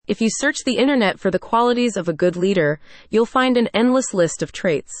If you search the internet for the qualities of a good leader, you'll find an endless list of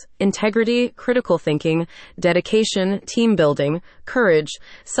traits: integrity, critical thinking, dedication, team building, courage,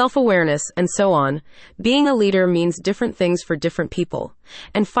 self-awareness, and so on. Being a leader means different things for different people,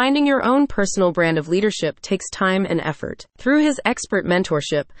 and finding your own personal brand of leadership takes time and effort. Through his expert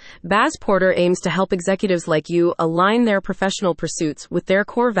mentorship, Baz Porter aims to help executives like you align their professional pursuits with their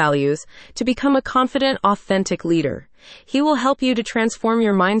core values to become a confident, authentic leader. He will help you to transform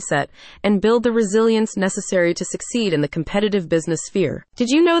your mindset and build the resilience necessary to succeed in the competitive business sphere. Did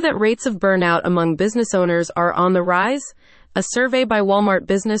you know that rates of burnout among business owners are on the rise? A survey by Walmart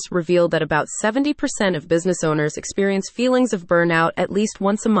Business revealed that about 70% of business owners experience feelings of burnout at least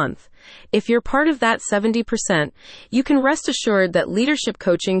once a month. If you're part of that 70%, you can rest assured that leadership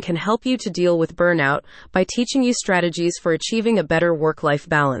coaching can help you to deal with burnout by teaching you strategies for achieving a better work-life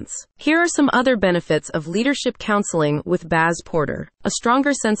balance. Here are some other benefits of leadership counseling with Baz Porter: a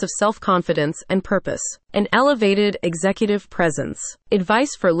stronger sense of self-confidence and purpose, an elevated executive presence,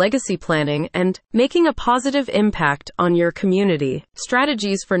 advice for legacy planning and making a positive impact on your community,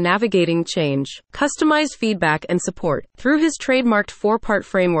 strategies for navigating change, customized feedback and support. Through his trademarked 4-part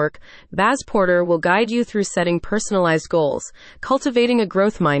framework, Baz Porter will guide you through setting personalized goals, cultivating a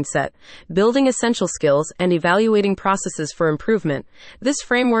growth mindset, building essential skills, and evaluating processes for improvement. This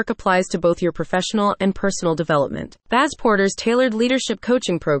framework applies to both your professional and personal development. Baz Porter's tailored leadership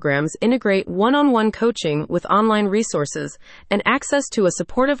coaching programs integrate one-on-one coaching with online resources and access to a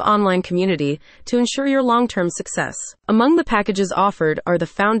supportive online community to ensure your long-term success. Among the packages offered are the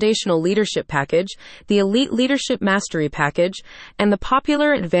Foundational Leadership Package, the Elite Leadership Mastery Package, and the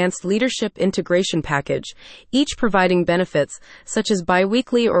popular Advanced Leadership Integration Package, each providing benefits such as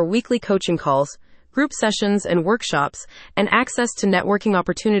bi-weekly or weekly coaching calls, group sessions and workshops, and access to networking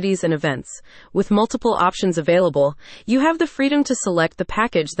opportunities and events. With multiple options available, you have the freedom to select the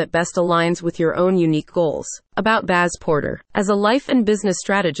package that best aligns with your own unique goals. About Baz Porter. As a life and business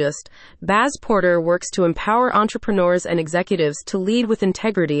strategist, Baz Porter works to empower entrepreneurs and executives to lead with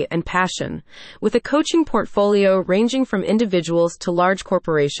integrity and passion. With a coaching portfolio ranging from individuals to large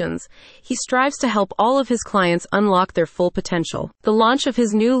corporations, he strives to help all of his clients unlock their full potential. The launch of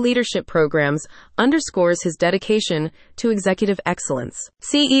his new leadership programs underscores his dedication to executive excellence.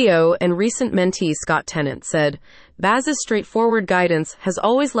 CEO and recent mentee Scott Tennant said, "Baz's straightforward guidance has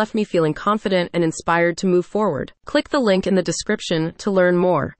always left me feeling confident and inspired to move forward." Click the link in the description to learn more.